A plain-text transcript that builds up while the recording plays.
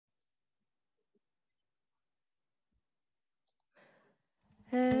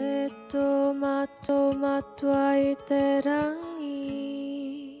Mato matua I te rangi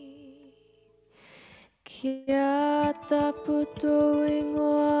Kia taputo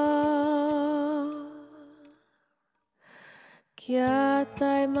ingoa Kia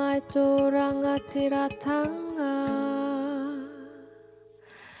tai mai tō rangatiratanga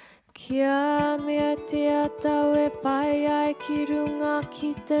Kia mea te atau e pai ai ki runga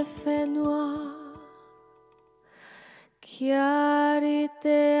ki te whenua Kia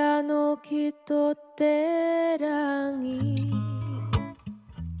rite ano ki tō te rangi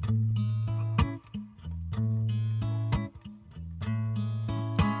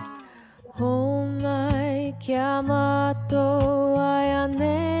Ho mai kia mātou ai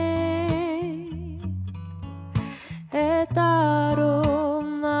anei E taro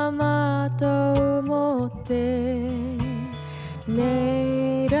ma mātou mo te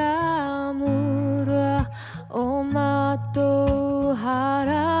Nei rā murua o mātou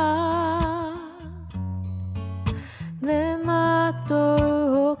hara Me mātou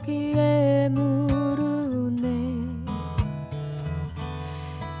hoki e muru nei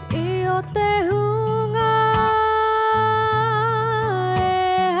I o te hunga e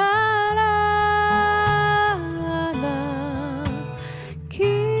hara ana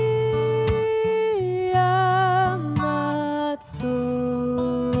ki a mātou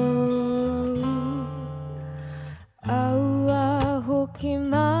Aua hoki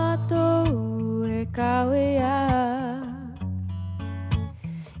mātou e kawea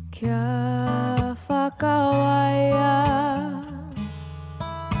Kia whakawaia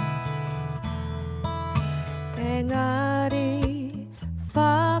Engari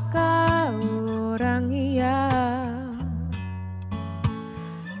whakaorangia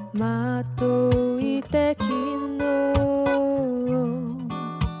Mātou I te kino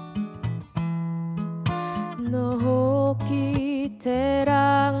No hoki te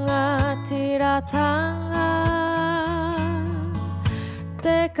rangatiratanga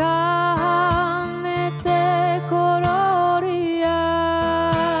Te kaha me te kororia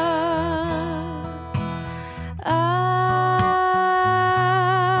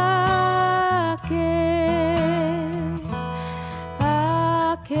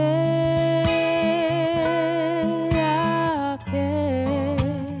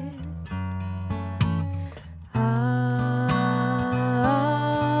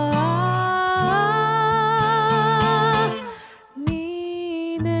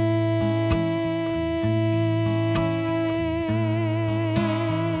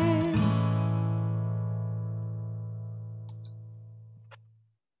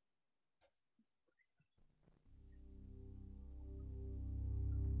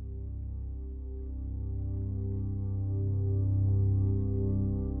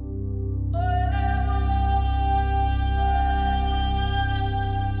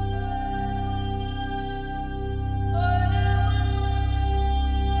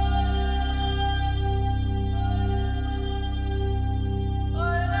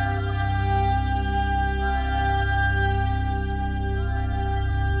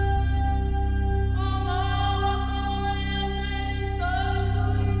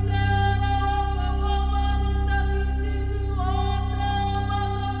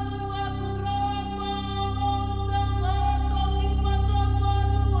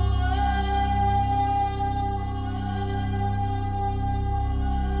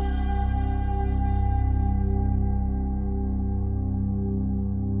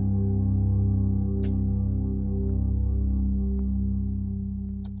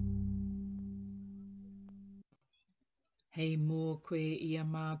Hei mō koe ia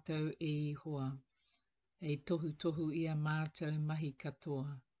mātou e hoa. Hei tohu tohu ia mātou mahi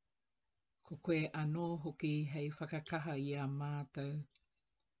katoa. Ko koe anō hoki hei whakakaha ia mātou.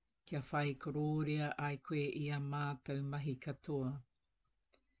 Kia whai kororia ai koe ia mātou mahi katoa.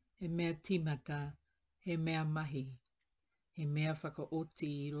 He mea timata, he mea mahi. He mea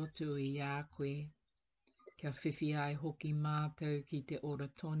whakaoti I roto I a koe. Kia whiwhi ai hoki mātou ki te ora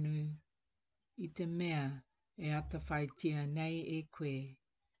tonu. I te mea e ata whaitia nei e koe,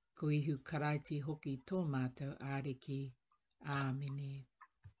 ko ihu karaiti hoki tō mātou āriki. Āmene.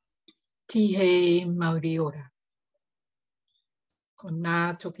 Tihei Māori ora. Ko ngā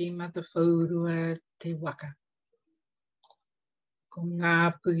toki mata whaurua te waka. Ko ngā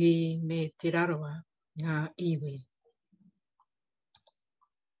puhi me te raroa, ngā iwi.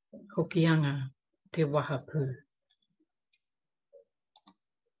 Hoki anga te waha pū.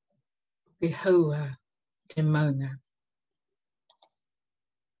 Hoki haua te maunga.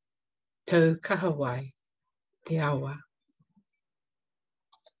 Tau kahawai te awa.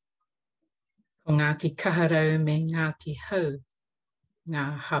 Ko Ngāti kaharau me Ngāti hau ngā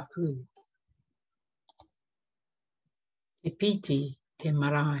hapu. Te piti, te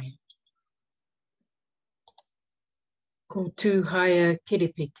marae. Ko tūhaia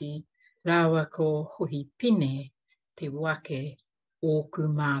kiripiti, rawa ko hohi pine, te wake ōku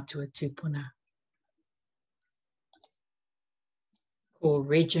mātua tūpuna. Ko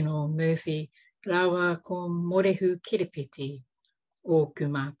Reginald Murphy, rawa ko morehu kiripiti, ōku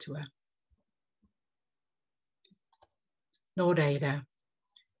mātua. Nō reira,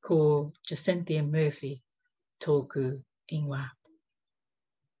 ko Jacinthia Murphy, tōku ingoa.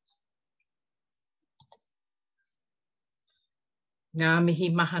 Ngā mihi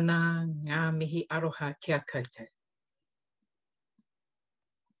mahana, ngā mihi aroha kia koutou.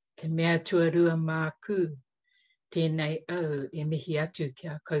 Te mea tuarua māku, tēnei au e mihi atu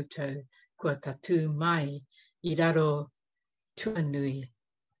kia koutou kua tatū mai I raro tuanui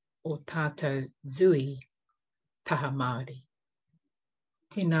o tātou zui taha Māori.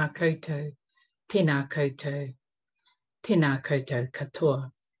 Tēnā koutou, tēnā koutou, tēnā koutou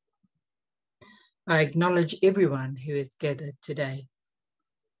katoa. I acknowledge everyone who is gathered today.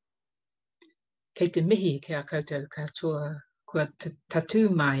 Kei te mihi kia koutou katoa, kua tatū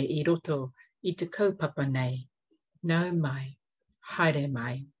mai I roto I te kaupapa nei, nau mai, haere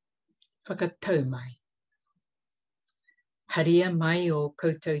mai, whakatau mai. Haria mai o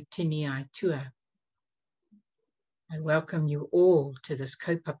koutou tini ai tua. I welcome you all to this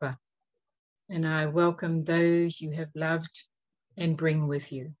kaupapa, and I welcome those you have loved and bring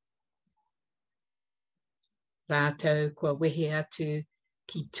with you. Rātou kua wehe atu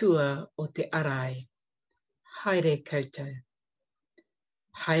ki tua o te arai. Haere koutou.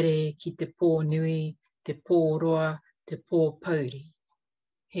 Haere ki te pō nui, te pō roa, te pō pauri.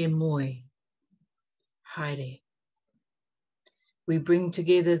 He moe. Haere. We bring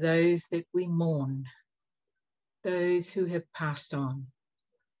together those that we mourn, those who have passed on,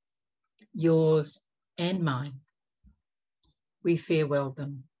 yours and mine. We farewell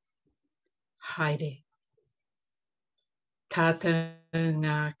them. Haere. Tātou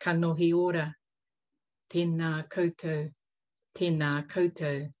ngā kanohi ora, tēnā koutou, tēnā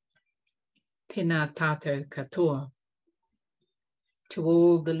koutou, tēnā tātou katoa. To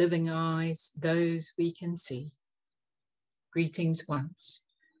all the living eyes, those we can see. Greetings once,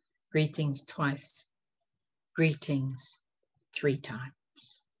 greetings twice, greetings 3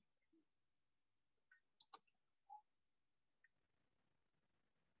 times.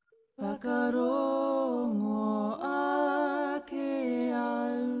 Whakarongo ake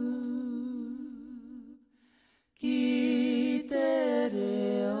au, ki te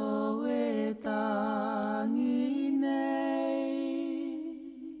reo e tangi nei,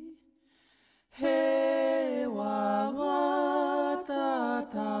 he wawa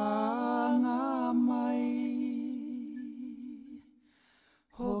tatanga mai,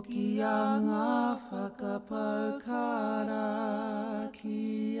 hoki a ngā whakapau Karakia,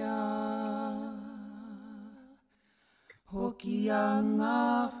 hoki a ngā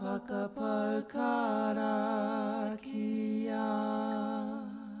whakapau Karakia.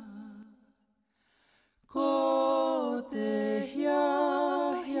 Ko te hia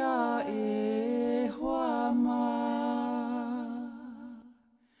e hoa mā,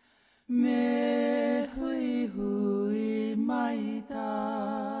 me hui hui mai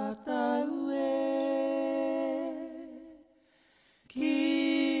tātou e, ki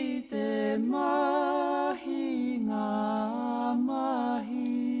te mahi ngā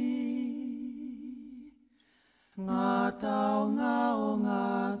mahi, ngā taonga o ngā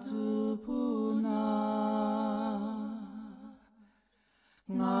tupuna,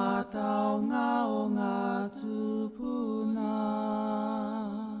 ngā taonga o ngā tupuna.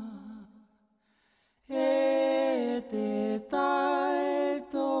 E te tai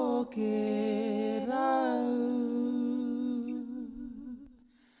toke rau,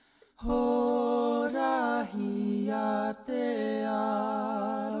 ho rahi a te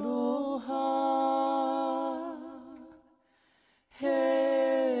aroha, he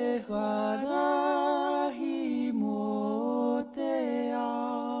warahi mō te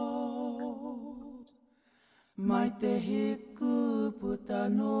ao, mai te hiku puta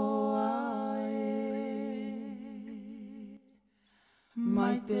noa e,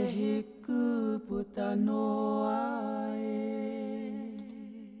 mai te hiku puta noa e.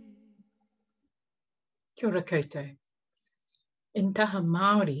 Kia ora koutou. In Taha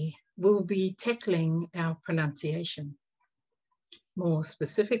Māori, we'll be tackling our pronunciation. More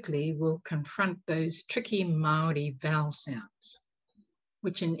specifically, we'll confront those tricky Māori vowel sounds,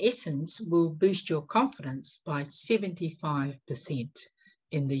 which in essence will boost your confidence by 75%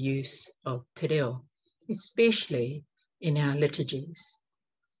 in the use of Te Reo, especially in our liturgies.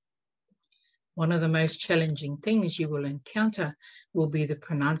 One of the most challenging things you will encounter will be the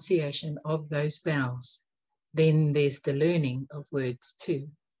pronunciation of those vowels. Then there's the learning of words too.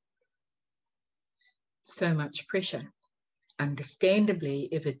 So much pressure. Understandably,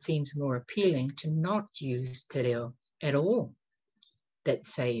 if it seems more appealing to not use Te Reo at all, that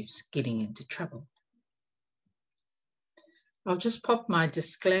saves getting into trouble. I'll just pop my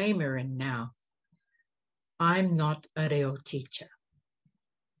disclaimer in now. I'm not a reo teacher.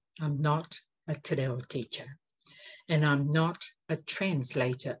 I'm not a Te Reo teacher, and I'm not a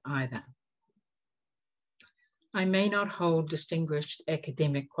translator either. I may not hold distinguished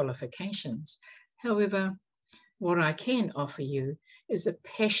academic qualifications. However, what I can offer you is a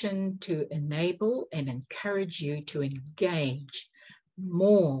passion to enable and encourage you to engage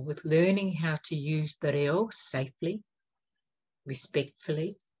more with learning how to use Te Reo safely,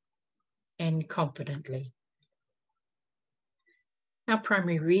 respectfully, and confidently. Our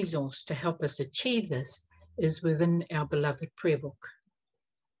primary resource to help us achieve this is within our beloved prayer book.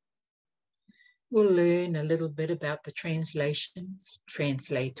 We'll learn a little bit about the translations,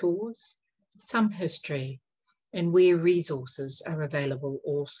 translators, some history, and where resources are available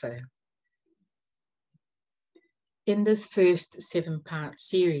also. In this first 7-part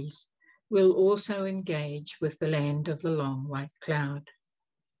series, we'll also engage with the land of the long white cloud,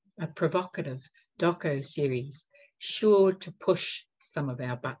 a provocative doco series sure to push some of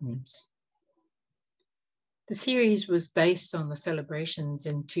our buttons. The series was based on the celebrations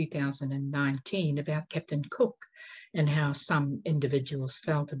in 2019 about Captain Cook and how some individuals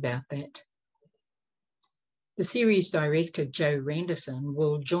felt about that. The series director, Jo Randerson,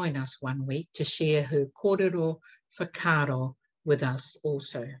 will join us one week to share her kōrero whakaaro with us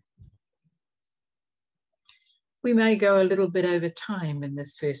also. We may go a little bit over time in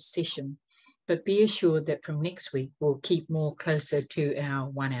this first session, but be assured that from next week, we'll keep more closer to our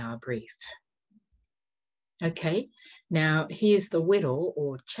 1-hour brief. Okay, now here's the wero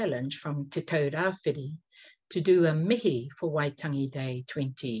or challenge from Te Taurāwhiri to do a mihi for Waitangi Day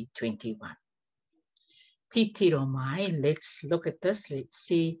 2021. Titiro mai, let's look at this, let's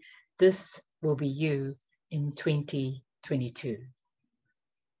see, this will be you in 2022.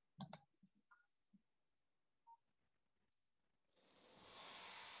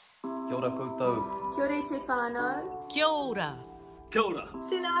 Kia ora koutou. Kia ora te whānau. Kia ora. Kia ora.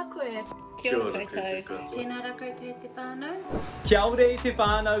 Tēnā koe. Kia ora koutou. Tēnā rā koutou te whānau. Kia ora i te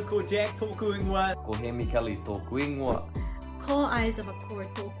whānau, ko Jack tōku ingoa. Ko Hemi Kelly tōku ingoa. Ko Aiza Vakora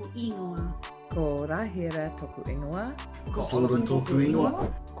tōku ingoa. Ko Rahira tōku ingoa. Ko Holden tōku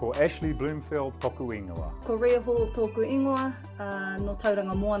ingoa. Ko Ashley Bloomfield tōku ingoa. Ko Rhea Hall tōku ingoa, no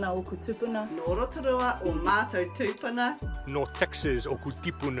tauranga moana o ku tupuna. No Rotorua o mātou tupuna. No Texas o ku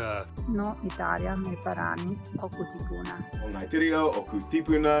tipuna. No Italia me parani o ku tipuna. O Te Reo o ku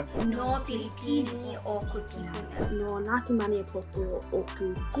tipuna. No Pilipini o ku tipuna. No Ngāti Maniapoto o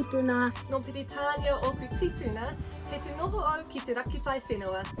ku tipuna. No Piritania o ku tipuna. Kei te noho au ki te raki whai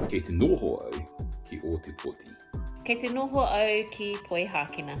whenua. Kei te noho au ki o te poti. Kei te noho au ki Poi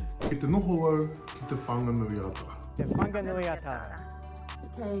Hakina. Kei te noho au ki te whanganuiata. Te whanganuiata.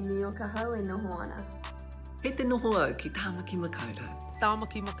 Kei ni o ka hau e noho ana. Kei te noho au ki Tāmaki Makaurau.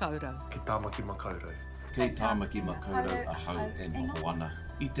 Tāmaki Makaurau. Ki Tāmaki Makaurau. Kei Tāmaki Makaurau a hau e noho ana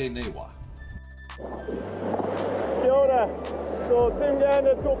i tēnei wā. Kia ora, ko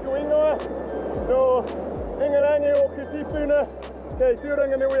Timgana tōku ingoa, no Ingarangi o ku tipuna, kei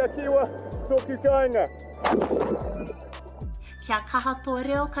Turanganui a Kiwa tōku kāinga. Kia kaha tō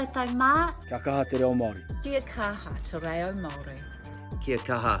reo koutou mā. Kia kaha te reo Māori. Kia kaha te reo Māori. Kia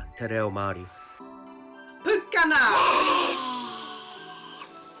kaha te reo Māori. Pukana!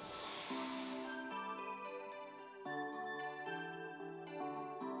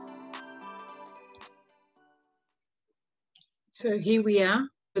 So here we are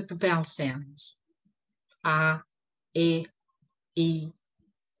with the vowel sounds. A, E, I,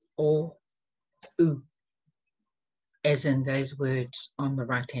 O, U, as in those words on the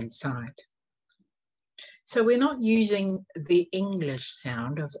right-hand side. So we're not using the English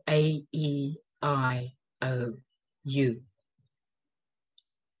sound of A, E, I, O, U.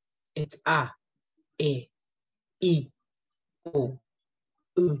 It's A, E, I, O,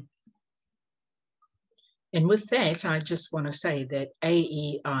 U. And with that, I just want to say that A,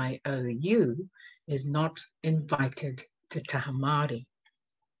 E, I, O, U is not invited to Taha Māori.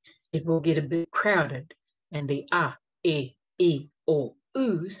 It will get a bit crowded and the A, E, I, O,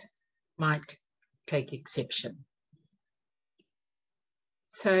 U's might take exception.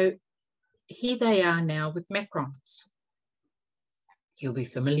 So here they are now with macrons. You'll be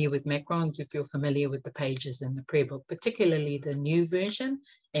familiar with macrons if you're familiar with the pages in the prayer book, particularly the new version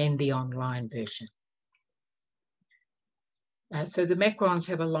and the online version. So the macrons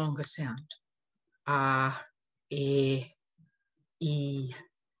have a longer sound. A, e, I,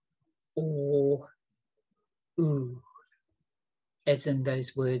 O, U, as in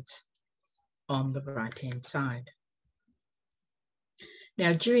those words on the right-hand side.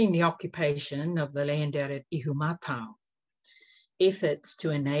 Now, during the occupation of the land out at Ihumatao, efforts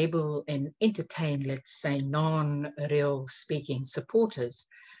to enable and entertain, let's say, non-Reo speaking supporters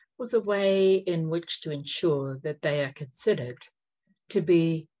was a way in which to ensure that they are considered to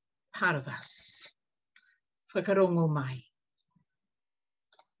be part of us. Whakarongo mai.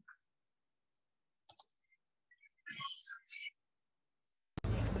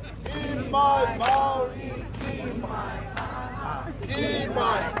 Ki mai Māori, ki mai aha, ki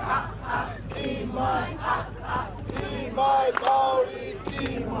mai aha, ki mai aha, ki mai Māori, ki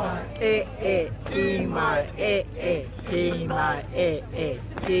mai ki mai ki mai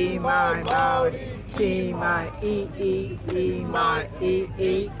ki mai Māori, ki mai ki mai ki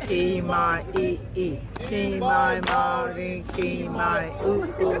mai ki mai Māori, ki mai ki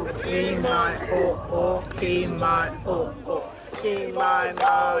mai ki mai ki mai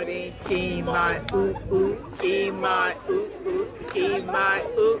Māori, ki mai ki mai ki mai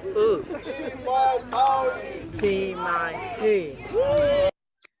ki mai.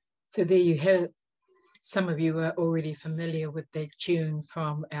 So there you have it. Some of you are already familiar with that tune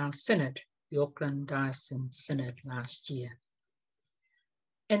from our synod, the Auckland Diocesan Synod last year.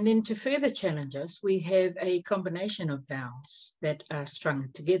 And then to further challenge us, we have a combination of vowels that are strung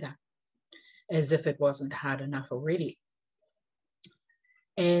together, as if it wasn't hard enough already.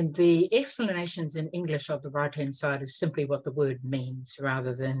 And the explanations in English of the right-hand side is simply what the word means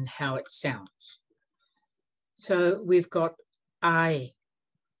rather than how it sounds. So we've got I,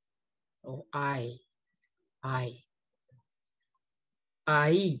 or I,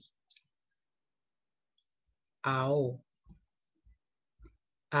 ao,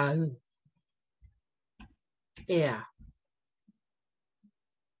 au, ea,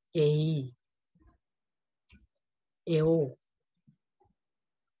 ei, eo,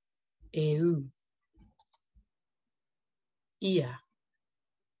 eu, ia,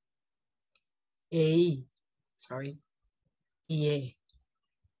 ei, sorry, ie,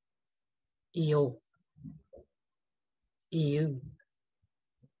 io, eu,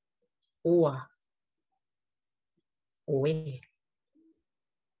 oa, oe,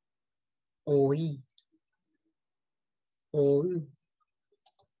 oi, ou,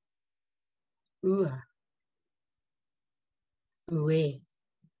 ua, ue,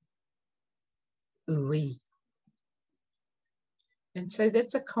 ui. And so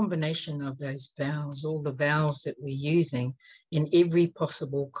that's a combination of those vowels, all the vowels that we're using in every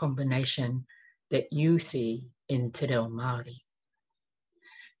possible combination that you see in Te Reo Māori.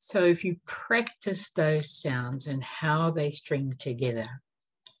 So if you practice those sounds and how they string together,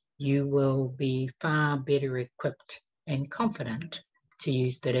 you will be far better equipped and confident to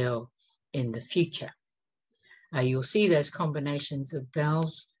use Te Reo in the future. You'll see those combinations of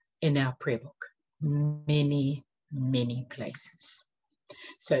vowels in our prayer book, many places.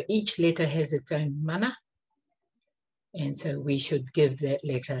 So each letter has its own mana, and so we should give that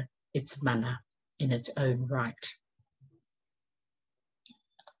letter its mana in its own right.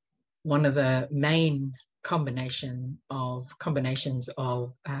 One of the main combinations of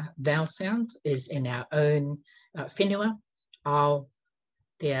vowel sounds is in our own whenua,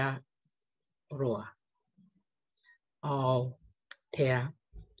 Aotearoa. Aotearoa.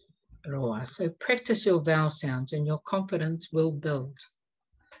 So practice your vowel sounds and your confidence will build.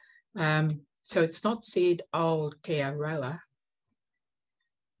 So it's not said Aotearoa,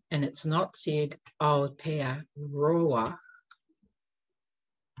 and it's not said Aotearoa.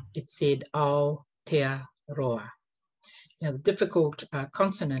 It's said Aotearoa. Now the difficult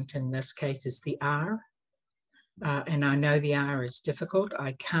consonant in this case is the R, and I know the R is difficult.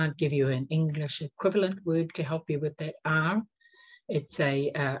 I can't give you an English equivalent word to help you with that R. It's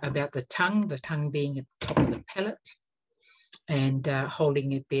about the tongue being at the top of the palate, and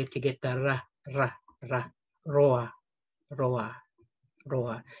holding it there to get the ra, roa, roa,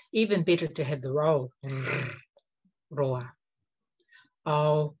 roa. Even better to have the roll, roa.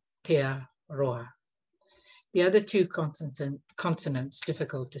 Aotearoa. The other two consonants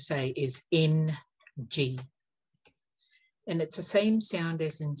difficult to say is N, G. And it's the same sound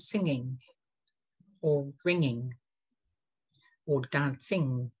as in singing or ringing or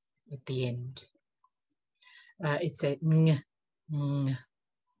dancing at the end. It's a ng, ng,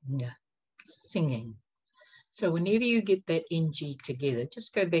 ng, singing. So whenever you get that NG together,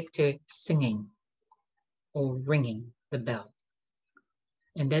 just go back to singing or ringing the bell.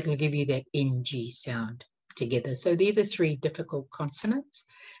 And that'll give you that NG sound together. So they're the three difficult consonants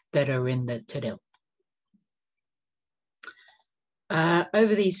that are in the Te Reo.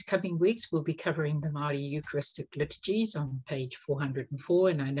 Over these coming weeks, we'll be covering the Māori Eucharistic liturgies on page 404,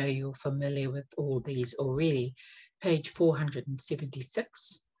 and I know you're familiar with all these already. Page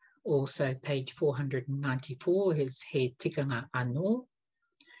 476, also page 494 is He Tikanga Anō,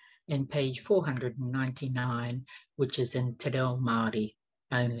 and page 499, which is in Te Reo Māori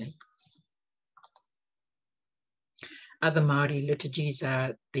only. Other Māori liturgies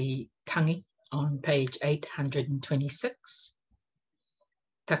are the Tangi on page 826,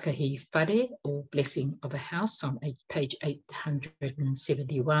 Takahi Whare, or Blessing of a House, on page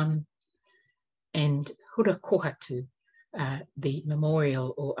 871, and Hura Kohatu, the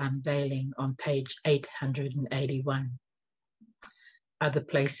Memorial or Unveiling, on page 881. Other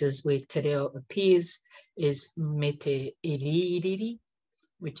places where Te Reo appears is Me Te Iririri,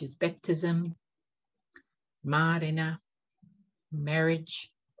 which is baptism, Mārena,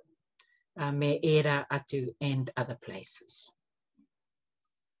 marriage, Me Era Atu, and other places.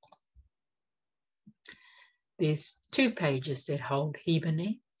 There's 2 pages that hold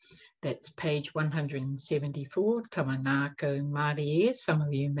Hibane. That's page 174, Tamanako Māori. Some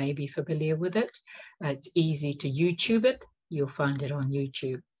of you may be familiar with it. It's easy to YouTube it. You'll find it on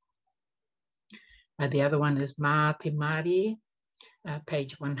YouTube. The other one is Mā Te Māori,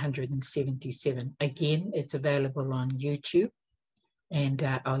 page 177. Again, it's available on YouTube, and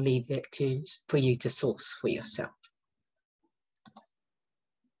I'll leave that for you to source for yourself.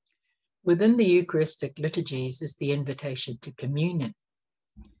 Within the Eucharistic liturgies is the invitation to communion.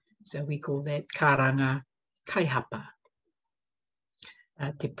 So we call that karanga kaihapa.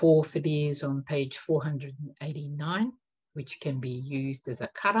 Te Pōwhiri is on page 489, which can be used as a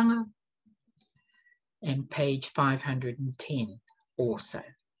karanga, and page 510 also.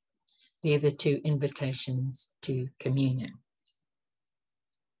 They're the 2 invitations to communion.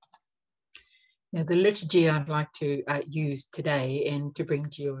 Now, the liturgy I'd like to use today and to bring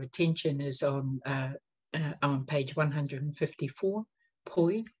to your attention is on page 154,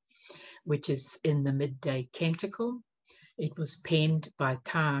 Poi, which is in the midday canticle. It was penned by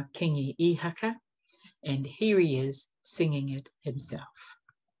Taha Kingi Ihaka, and here he is singing it himself.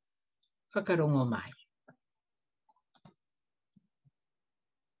 Whakarongo mai.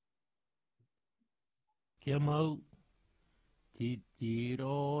 Kia mau,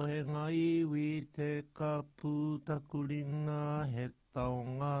 titiro he ngai wi te kapu takuringa he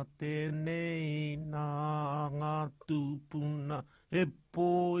taonga tēnei nā ngā tūpuna he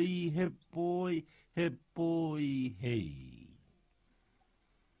poi, he poi, he poi hei.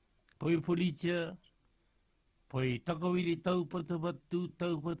 Poi politia, poi takawiri taupatu,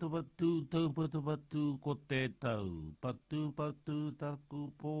 ko te tau. Patu,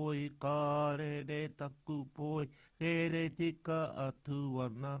 taku poi, karere taku poi, rere tika atu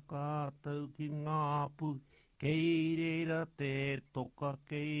ana kātau ki ngā pui. Kei reira te toka,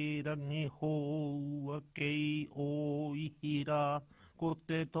 kei rangi houa, kei o ihira, ko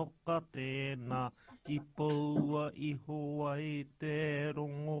te toka tēnā. I paua i hoa i te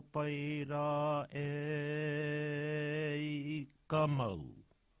rongo paira e ka mau.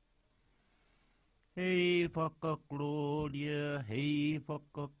 Hei whakakloria,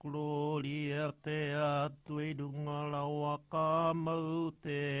 te atu e runga laua ka mau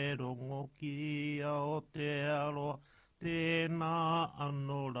te rongo ki Aotearoa. Tēnā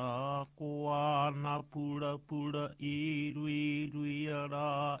anō rā, ko ana pura i rui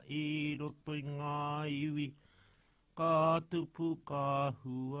ara i roto i ngā iwi. Ka tupu ka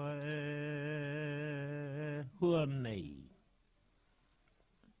hua hua nei.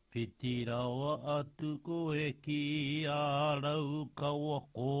 Piti rawa atu koe ki a rau kaua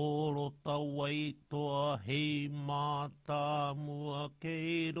koro tawai toa hei mata mua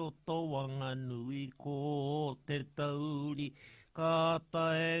kei roto wanganui ko te tauri. Ka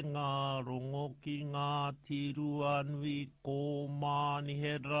tae ngā rongo ki ngā tiru anui ko mani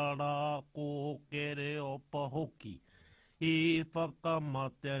he rara ko kere opa hoki. I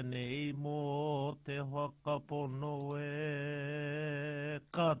whakamatea nei mō te whakapono e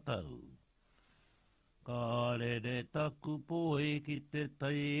kātau. Ka rere taku poi ki te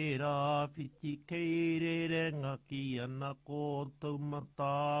taira whiti kei rere ngaki ana ko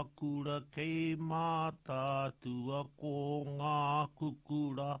taumata kura kei mātātua ko ngā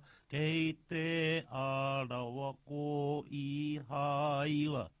kukura kei te arawa ko i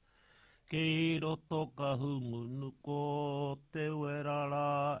haiwa. Kei roto ka hungunu ko te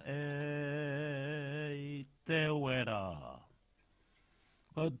werara e te wera.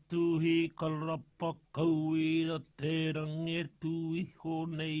 Ka tuhi ka rapa kauira te rangi tuiho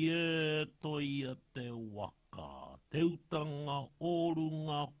nei e toia te waka. Te utanga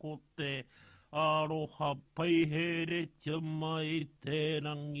orunga ko te aroha paihere tia mai te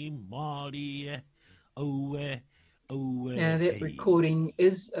rangi Māori e au e. Now, that recording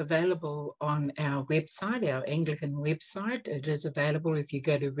is available on our website, our Anglican website. It is available if you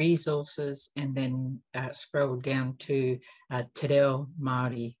go to resources and then scroll down to Te Reo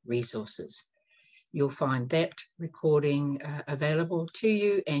Māori resources. You'll find that recording available to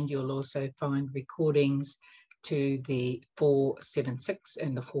you, and you'll also find recordings to the 476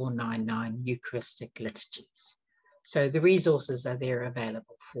 and the 499 Eucharistic liturgies. So the resources are there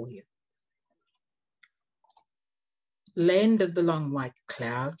available for you. Land of the Long White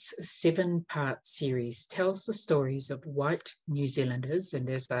Clouds, a 7-part series, tells the stories of white New Zealanders, and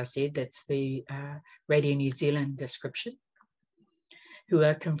as I said, that's the Radio New Zealand description, who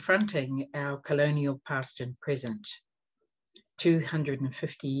are confronting our colonial past and present,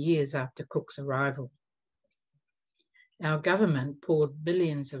 250 years after Cook's arrival. Our government poured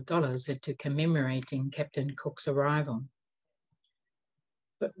billions of dollars into commemorating Captain Cook's arrival.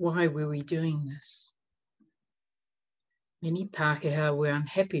 But why were we doing this? Many Pākehā were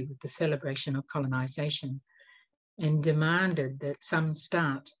unhappy with the celebration of colonisation and demanded that some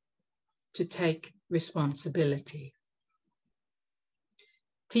start to take responsibility.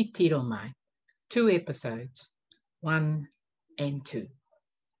 Titiro mai, 2 episodes, 1 and 2.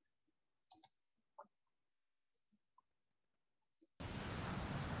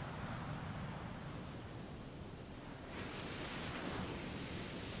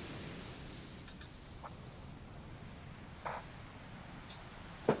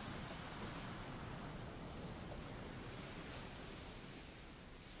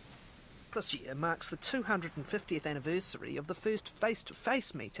 This year marks the 250th anniversary of the first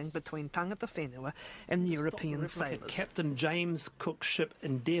face-to-face meeting between tangata whenua and European sailors. Captain James Cook's ship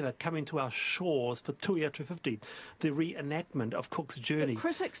Endeavour coming to our shores for Tuia 250, the reenactment of Cook's journey. But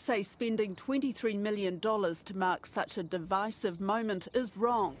critics say spending $23 million to mark such a divisive moment is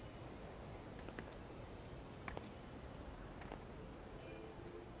wrong.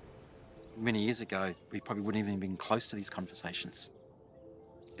 Many years ago, we probably wouldn't even been close to these conversations.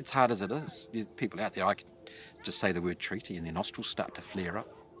 It's hard as it is. There's people out there, I can just say the word treaty and their nostrils start to flare up.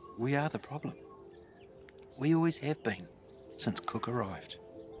 We are the problem. We always have been, since Cook arrived.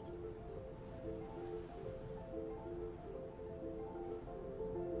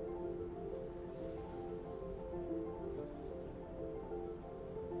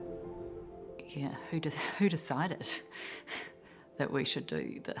 Yeah, who decided that we should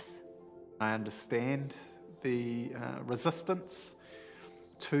do this? I understand the resistance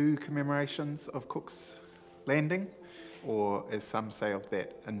to commemorations of Cook's landing, or as some say, of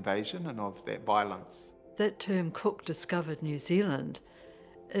that invasion and of that violence. That term Cook discovered New Zealand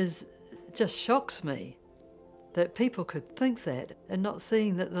just shocks me, that people could think that and not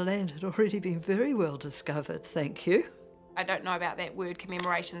seeing that the land had already been very well discovered. Thank you. I don't know about that word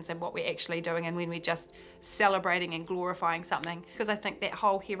commemorations and what we're actually doing and when we're just celebrating and glorifying something, because I think that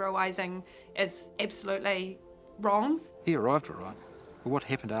whole heroising is absolutely wrong. He arrived all right, but what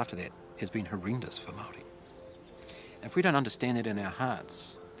happened after that has been horrendous for Māori. And if we don't understand that in our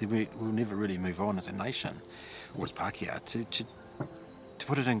hearts, then we'll never really move on as a nation, or as Pākehā, to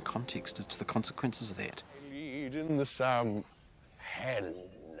put it in context as to the consequences of that. Lead in the sun. Hello.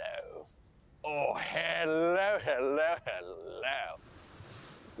 Oh, hello, hello, hello.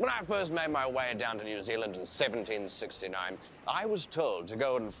 When I first made my way down to New Zealand in 1769, I was told to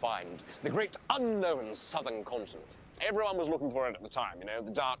go and find the great unknown southern continent. Everyone was looking for it at the time, you know,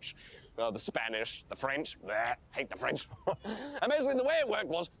 the Dutch, the Spanish, the French. Bleh, hate the French. And basically the way it worked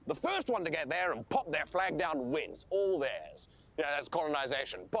was the first one to get there and pop their flag down wins, all theirs. You know, that's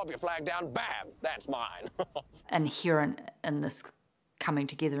colonisation. Pop your flag down, bam, that's mine. Inherent in this coming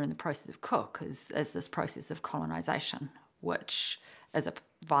together in the process of Cook is this process of colonisation, which is a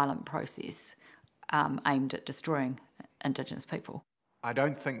violent process aimed at destroying Indigenous people. I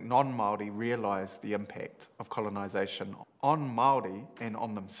don't think non-Māori realise the impact of colonisation on Māori and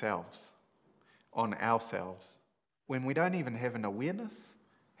on themselves, on ourselves. When we don't even have an awareness,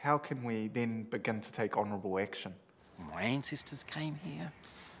 how can we then begin to take honourable action? My ancestors came here,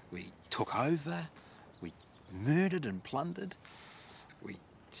 we took over, we murdered and plundered, we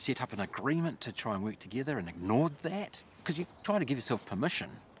set up an agreement to try and work together and ignored that, because you're trying to give yourself permission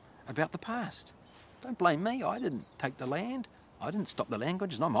about the past. Don't blame me, I didn't take the land. I didn't stop the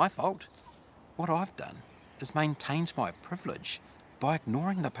language, it's not my fault. What I've done is maintained my privilege by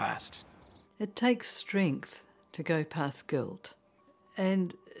ignoring the past. It takes strength to go past guilt.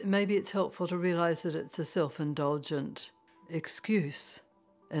 And maybe it's helpful to realise that it's a self-indulgent excuse,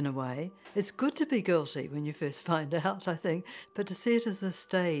 in a way. It's good to be guilty when you first find out, I think, but to see it as a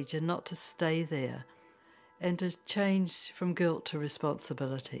stage and not to stay there, and to change from guilt to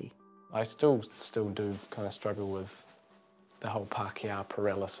responsibility. I still do kind of struggle with the whole Pākehā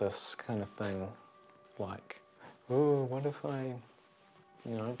paralysis kind of thing, like, oh, what if I,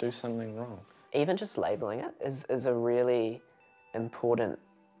 do something wrong? Even just labelling it is a really important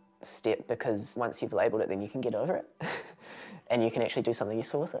step, because once you've labelled it, then you can get over it and you can actually do something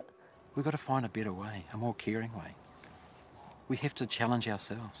useful with it. We've got to find a better way, a more caring way. We have to challenge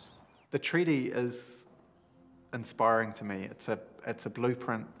ourselves. The treaty is inspiring to me. It's a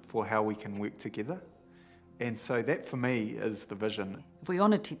blueprint for how we can work together. And so that, for me, is the vision. If we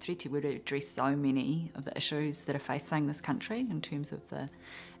honoured Te Treaty, we'd address so many of the issues that are facing this country in terms of the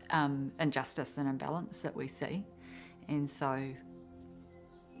injustice and imbalance that we see. And so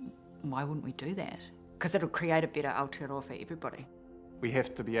why wouldn't we do that? Because it'll create a better Aotearoa for everybody. We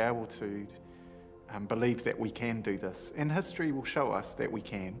have to be able to believe that we can do this. And history will show us that we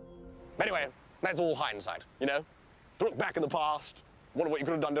can. Anyway, that's all hindsight, To look back in the past, wonder what you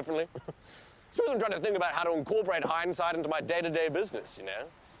could have done differently. Suppose I'm trying to think about how to incorporate hindsight into my day-to-day business,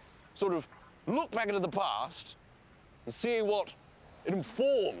 Sort of look back into the past and see what it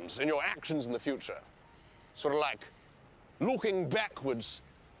informs in your actions in the future. Sort of like looking backwards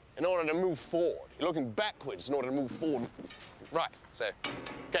in order to move forward. You're looking backwards in order to move forward. Right, so,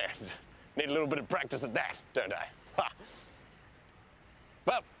 okay, need a little bit of practice at that, don't I? Ha.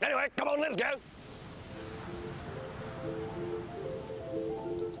 Well, anyway, come on, let's go.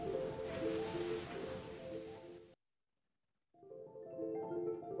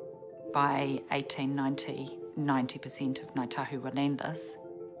 By 1890, 90% of Ngāi Tahu were landless.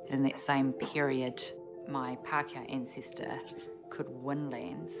 In that same period, my Pākehā ancestor could win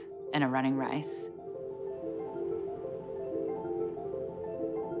lands in a running race.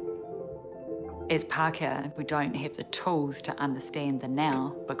 As Pākehā, we don't have the tools to understand the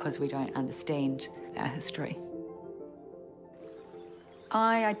now because we don't understand our history.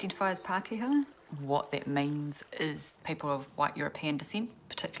 I identify as Pākehā. What that means is people of white European descent,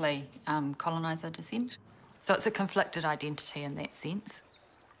 particularly coloniser descent. So it's a conflicted identity in that sense.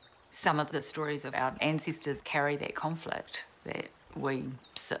 Some of the stories of our ancestors carry that conflict that we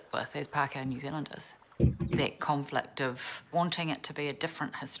sit with as Pākehā New Zealanders. That conflict of wanting it to be a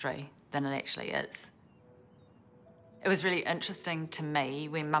different history than it actually is. It was really interesting to me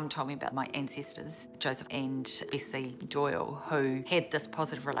when Mum told me about my ancestors, Joseph and Bessie Doyle, who had this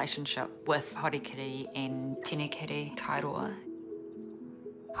positive relationship with Horikiri and Tēnekere Tairoa.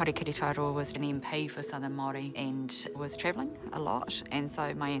 Horikiri Tairoa was an MP for Southern Māori and was travelling a lot, and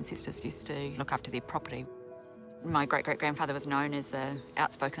so my ancestors used to look after their property. My great-great-grandfather was known as an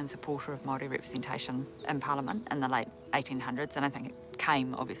outspoken supporter of Māori representation in Parliament in the late 1800s, and I think it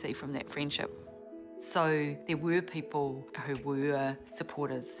came, obviously, from that friendship. So there were people who were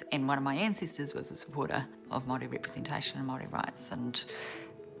supporters, and one of my ancestors was a supporter of Māori representation and Māori rights, and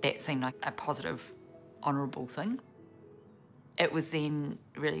that seemed like a positive, honourable thing. It was then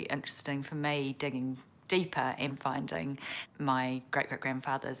really interesting for me digging deeper and finding my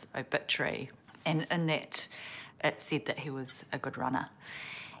great-great-grandfather's obituary, and in that it said that he was a good runner,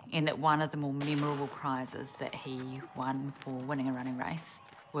 and that one of the more memorable prizes that he won for winning a running race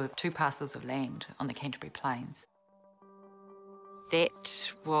were 2 parcels of land on the Canterbury Plains.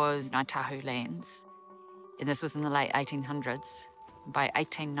 That was Ngāi Tahu lands, and this was in the late 1800s. By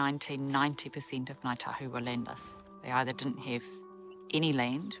 1890, 90% of Ngāi Tahu were landless. They either didn't have any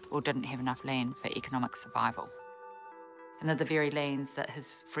land or didn't have enough land for economic survival. And they're the very lands that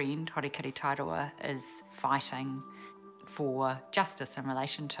his friend, Horikiri Tairoa, is fighting for justice in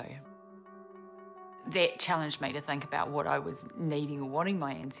relation to. That challenged me to think about what I was needing or wanting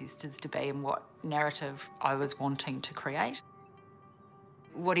my ancestors to be and what narrative I was wanting to create.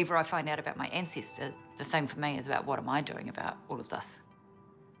 Whatever I find out about my ancestor, the same for me is about what am I doing about all of this.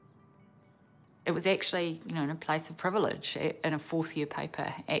 It was actually, in a place of privilege in a 4th-year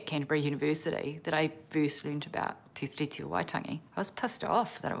paper at Canterbury University that I first learned about Te Reo Waitangi. I was pissed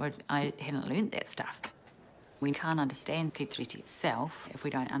off that I hadn't learned that stuff. We can't understand Te Reo itself if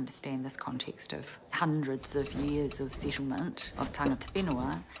we don't understand this context of hundreds of years of settlement of tangata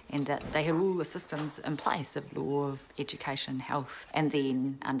whenua, and that they had all the systems in place of law, of education, health, and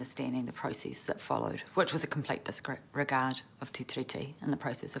then understanding the process that followed, which was a complete disregard of Te Reo and the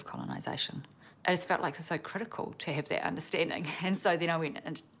process of colonisation. I just felt like it was so critical to have that understanding. And so then I went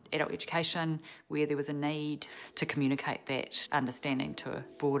into adult education where there was a need to communicate that understanding to a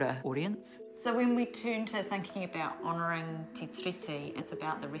broader audience. So when we turn to thinking about honouring Te Tiriti, it's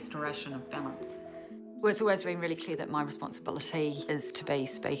about the restoration of balance. Well, it's always been really clear that my responsibility is to be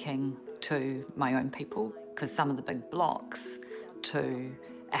speaking to my own people, because some of the big blocks to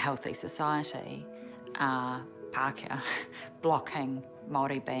a healthy society are Pākehā blocking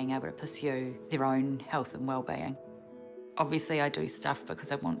Māori being able to pursue their own health and well-being. Obviously I do stuff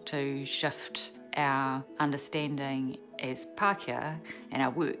because I want to shift our understanding as Pākehā and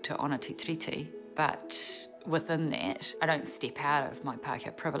our work to honour Te Tiriti, but within that I don't step out of my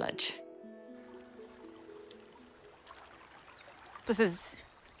Pākehā privilege. This is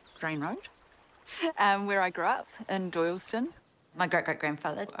Green Road, where I grew up in Doyleston. My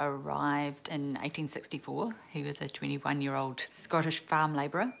great-great-grandfather arrived in 1864. He was a 21-year-old Scottish farm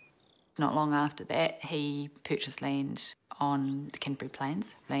labourer. Not long after that, he purchased land on the Canterbury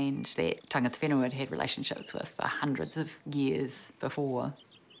Plains, land that tangata whenua had had relationships with for hundreds of years before.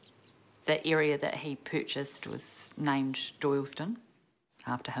 The area that he purchased was named Doyleston,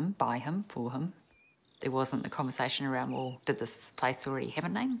 after him, by him, for him. There wasn't the conversation around, well, did this place already have a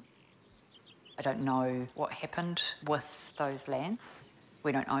name? I don't know what happened with those lands.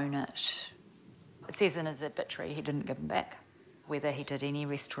 We don't own it. It says in his obituary he didn't give them back. Whether he did any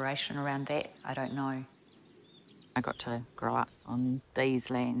restoration around that, I don't know. I got to grow up on these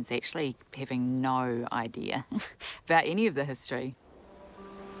lands actually having no idea about any of the history.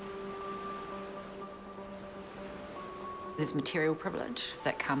 There's material privilege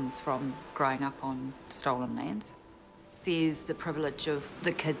that comes from growing up on stolen lands. There's the privilege of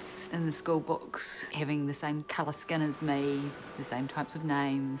the kids in the school books having the same colour skin as me, the same types of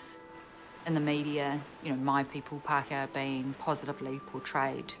names. In the media, you know, my people, Pākehā, being positively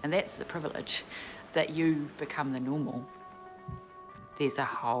portrayed. And that's the privilege, that you become the normal. There's a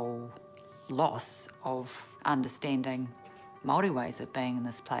whole loss of understanding Māori ways of being in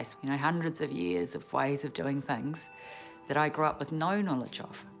this place. You know, hundreds of years of ways of doing things that I grew up with no knowledge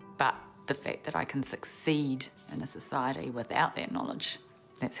of. But the fact that I can succeed in a society without that knowledge,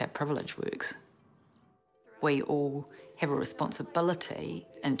 that's how privilege works. We all have a responsibility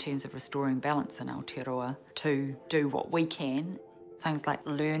in terms of restoring balance in Aotearoa to do what we can. Things like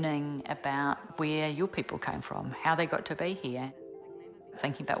learning about where your people came from, how they got to be here.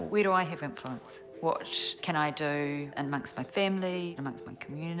 Thinking about, well, where do I have influence? What can I do amongst my family, amongst my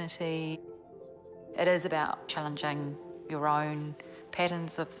community? It is about challenging your own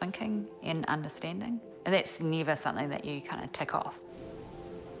patterns of thinking and understanding. And that's never something that you kind of tick off.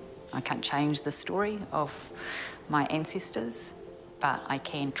 I can't change the story of my ancestors, but I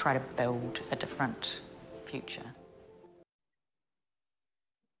can try to build a different future.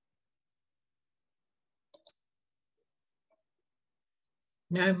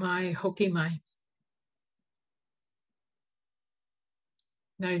 No mai hoki mai.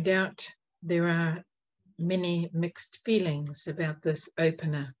 No doubt there are many mixed feelings about this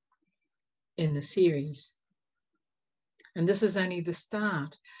opener in the series. And this is only the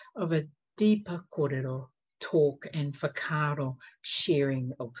start of a deeper kōrero, talk and whakaaro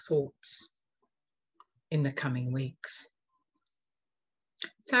sharing of thoughts in the coming weeks.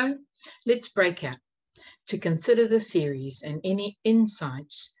 So let's break out to consider the series and any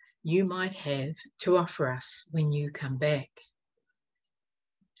insights you might have to offer us when you come back.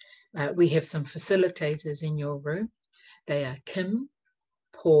 We have some facilitators in your room. They are Kim,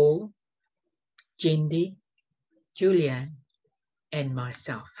 Paul, Jendi, Julianne, and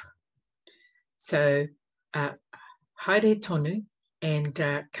myself. So, haere tonu, and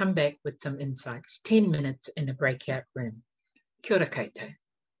come back with some insights. 10 minutes in a breakout room. Kia ora koutou.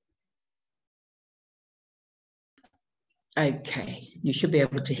 Okay, you should be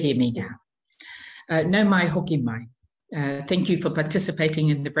able to hear me now. No mai hoki mai. Thank you for participating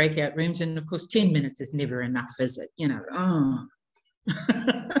in the breakout rooms. And of course, 10 minutes is never enough, is it? You know, oh.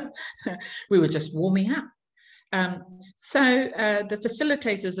 We were just warming up. So the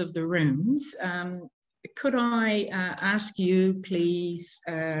facilitators of the rooms, could I ask you, please,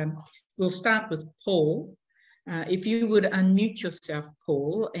 we'll start with Paul. If you would unmute yourself,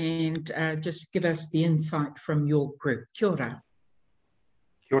 Paul, and just give us the insight from your group. Kia ora.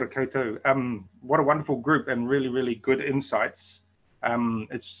 Kia ora koutou. What a wonderful group and really, really good insights.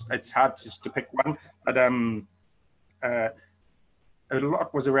 It's hard just to pick one, but a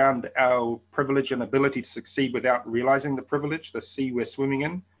lot was around our privilege and ability to succeed without realizing the privilege, the sea we're swimming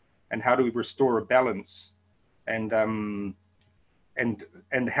in, and how do we restore a balance, and how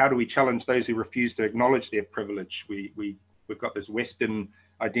do we challenge those who refuse to acknowledge their privilege. We've got this Western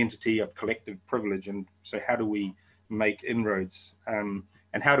identity of collective privilege, and so how do we make inroads, and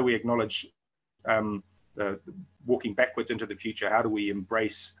how do we acknowledge walking backwards into the future, how do we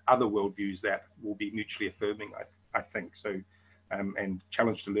embrace other worldviews that will be mutually affirming, I think. So, and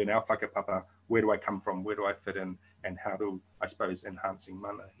challenge to learn our whakapapa, where do I come from, where do I fit in, and how do, I suppose, enhancing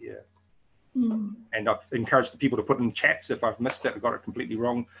mana here. And I've encouraged the people to put in chats. If I've missed it, I got it completely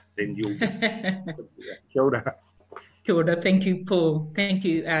wrong, then you'll Kia ora. Kia ora. Thank you, Paul. Thank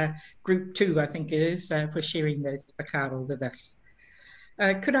you, Group 2, I think it is, for sharing those whakaaro with us.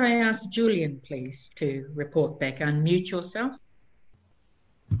 Could I ask Julian, please, to report back? Unmute yourself.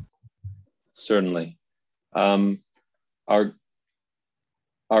 Certainly. Our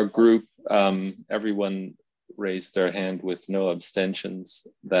group, everyone raised their hand with no abstentions,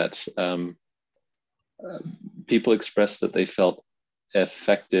 that people expressed that they felt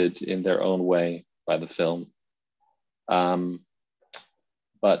affected in their own way by the film.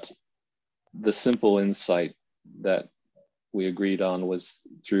 But the simple insight that we agreed on was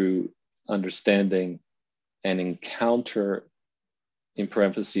through understanding and encounter, in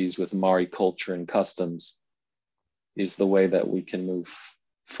parentheses, with Māori culture and customs, is the way that we can move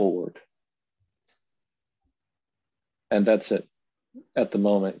forward. And that's it. At the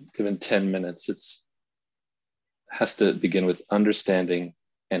moment, given 10 minutes, it's has to begin with understanding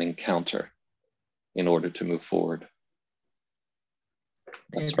and encounter in order to move forward.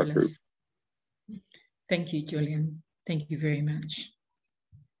 That's our group. Thank you, Julian. Thank you very much.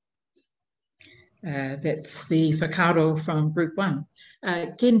 That's the whakaaro from Group 1.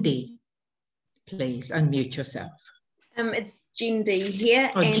 Gendi, please unmute yourself. It's Gendi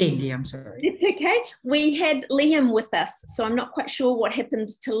here. Oh, Gendi, I'm sorry. It's okay. We had Liam with us, so I'm not quite sure what happened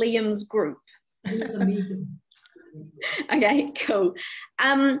to Liam's group. Okay, cool.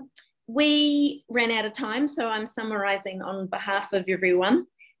 We ran out of time, so I'm summarising on behalf of everyone.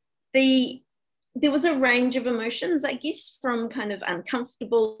 There was a range of emotions, I guess, from kind of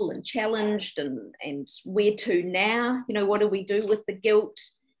uncomfortable and challenged and where to now? You know, what do we do with the guilt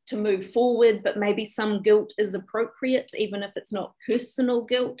to move forward? But maybe some guilt is appropriate, even if it's not personal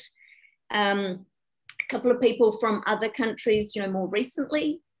guilt. A couple of people from other countries, you know, more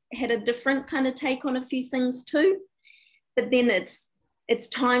recently had a different kind of take on a few things too. But then it's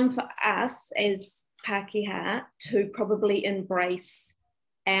time for us as Pākehā to probably embrace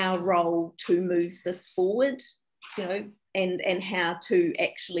our role to move this forward, you know, and how to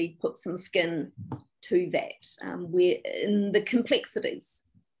actually put some skin to that, where in the complexities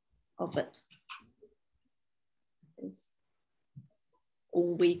of it. It's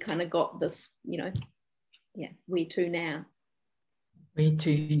all we kind of got this, you know, yeah, where to now. Where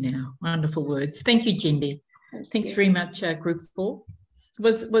to now. Wonderful words. Thank you, Gendi. Thanks very much, Group 4.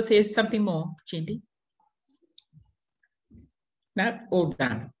 Was there something more, Gendi? No, all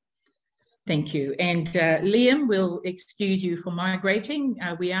done. Thank you. And Liam, we'll excuse you for migrating.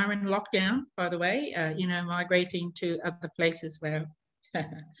 We are in lockdown, by the way, you know, migrating to other places where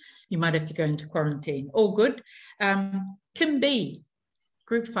you might have to go into quarantine. All good. Kim B,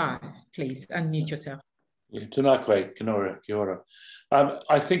 Group 5, please unmute yourself. Yeah, tēnā koe, kia ora.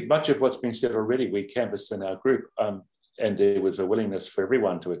 I think much of what's been said already we canvassed in our group, and there was a willingness for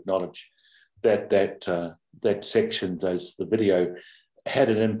everyone to acknowledge that that section, the video, had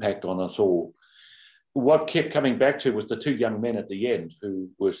an impact on us all. What kept coming back to was the two young men at the end who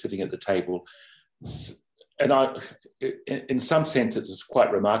were sitting at the table. And in some sense, it's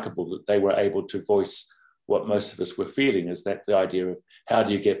quite remarkable that they were able to voice what most of us were feeling, is that the idea of how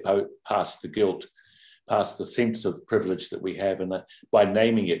do you get past the guilt, past the sense of privilege that we have, and by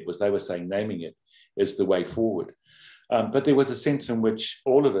naming it, was they were saying naming it is the way forward. But there was a sense in which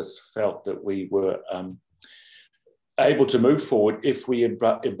all of us felt that we were able to move forward if we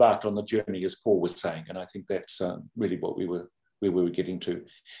embarked on the journey, as Paul was saying. And I think that's really what we were getting to.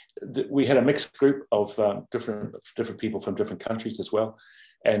 We had a mixed group of different people from different countries as well,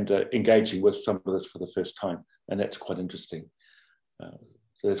 and engaging with some of this for the first time. And that's quite interesting.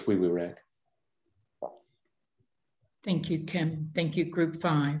 So that's where we were at. Thank you, Kim. Thank you, Group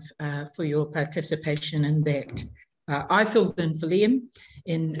 5, for your participation in that. I filled in for Liam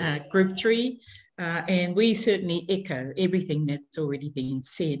in Group 3, and we certainly echo everything that's already been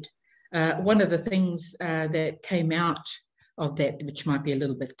said. One of the things that came out of that, which might be a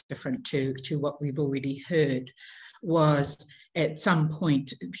little bit different to what we've already heard, was at some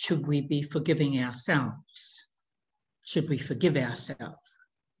point, should we be forgiving ourselves? Should we forgive ourselves?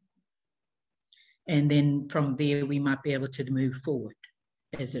 And then from there, we might be able to move forward,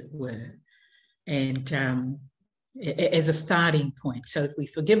 as it were. And as a starting point. So if we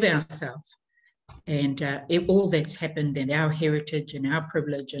forgive ourselves and all that's happened and our heritage and our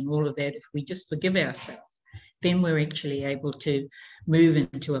privilege and all of that, if we just forgive ourselves then we're actually able to move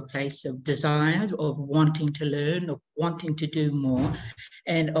into a place of desire, of wanting to learn, of wanting to do more,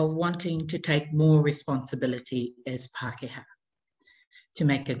 and of wanting to take more responsibility as Pākehā to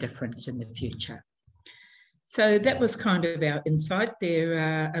make a difference in the future. So that was kind of our insight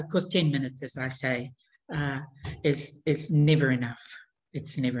there. Of course, 10 minutes, as I say, is never enough.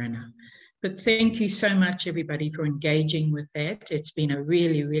 It's never enough. But thank you so much, everybody, for engaging with that. It's been a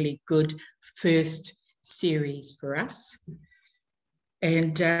really, really good first series for us.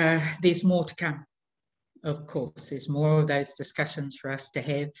 And there's more to come, of course. There's more of those discussions for us to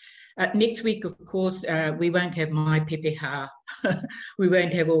have. Next week, of course, we won't have my pepeha. We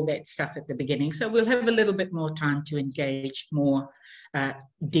won't have all that stuff at the beginning. So we'll have a little bit more time to engage more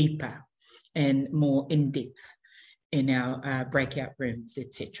deeper and more in-depth in our breakout rooms,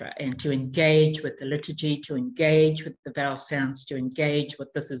 etc., and to engage with the liturgy, to engage with the vowel sounds, to engage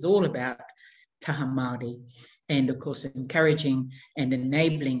what this is all about, Taha Māori, and of course encouraging and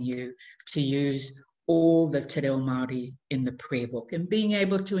enabling you to use all the Te Reo Māori in the prayer book and being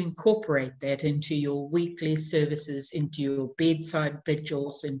able to incorporate that into your weekly services, into your bedside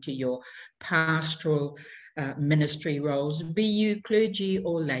vigils, into your pastoral ministry roles, be you clergy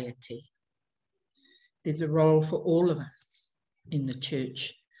or laity. There's a role for all of us in the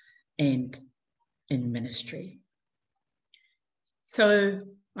church and in ministry. So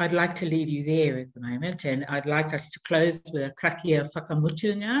I'd like to leave you there at the moment, and I'd like us to close with a Karakia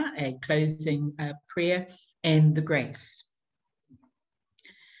Whakamutunga, a closing prayer, and the grace.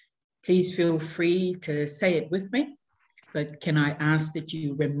 Please feel free to say it with me, but can I ask that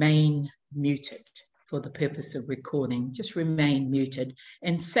you remain muted for the purpose of recording? Just remain muted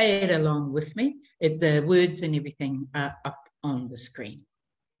and say it along with me. The words and everything are up on the screen.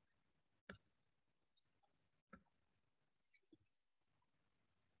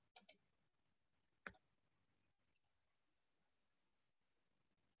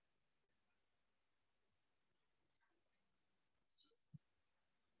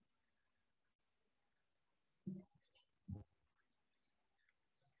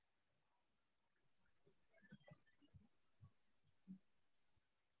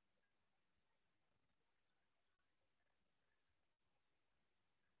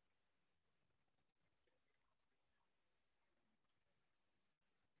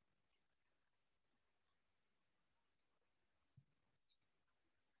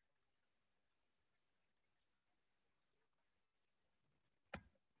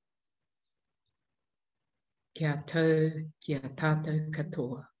 Kia tau, kia tātou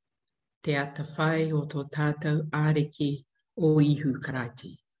katoa. Te ata whai o tō tātou āreki o ihu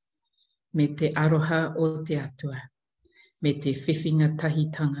karaiti. Me te aroha o te atua. Me te whiwhinga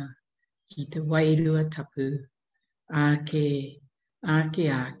tahitanga ki te wairua tapu. Ake, ake,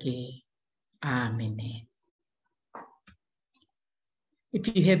 ake. Āmene.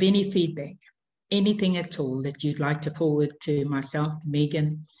 If you have any feedback, anything at all that you'd like to forward to myself,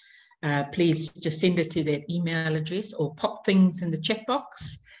 Megan, please just send it to that email address or pop things in the chat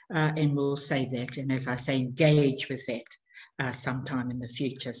box and we'll save that. And as I say, engage with that sometime in the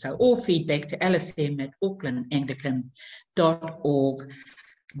future. So all feedback to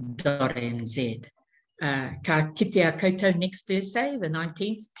lsm@aucklandanglican.org.nz. Ka kitea koutou next Thursday, the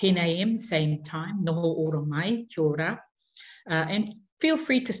 19th, 10 a.m, same time, noho ora mai, kia ora. And feel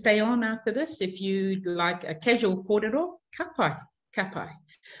free to stay on after this if you'd like a casual kōrero, ka pai.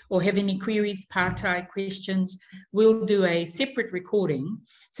 Or have any queries, pārtai questions, we'll do a separate recording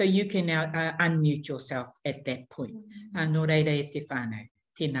so you can now unmute yourself at that point. Nō reira e te whānau,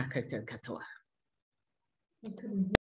 tēnā koutou katoa.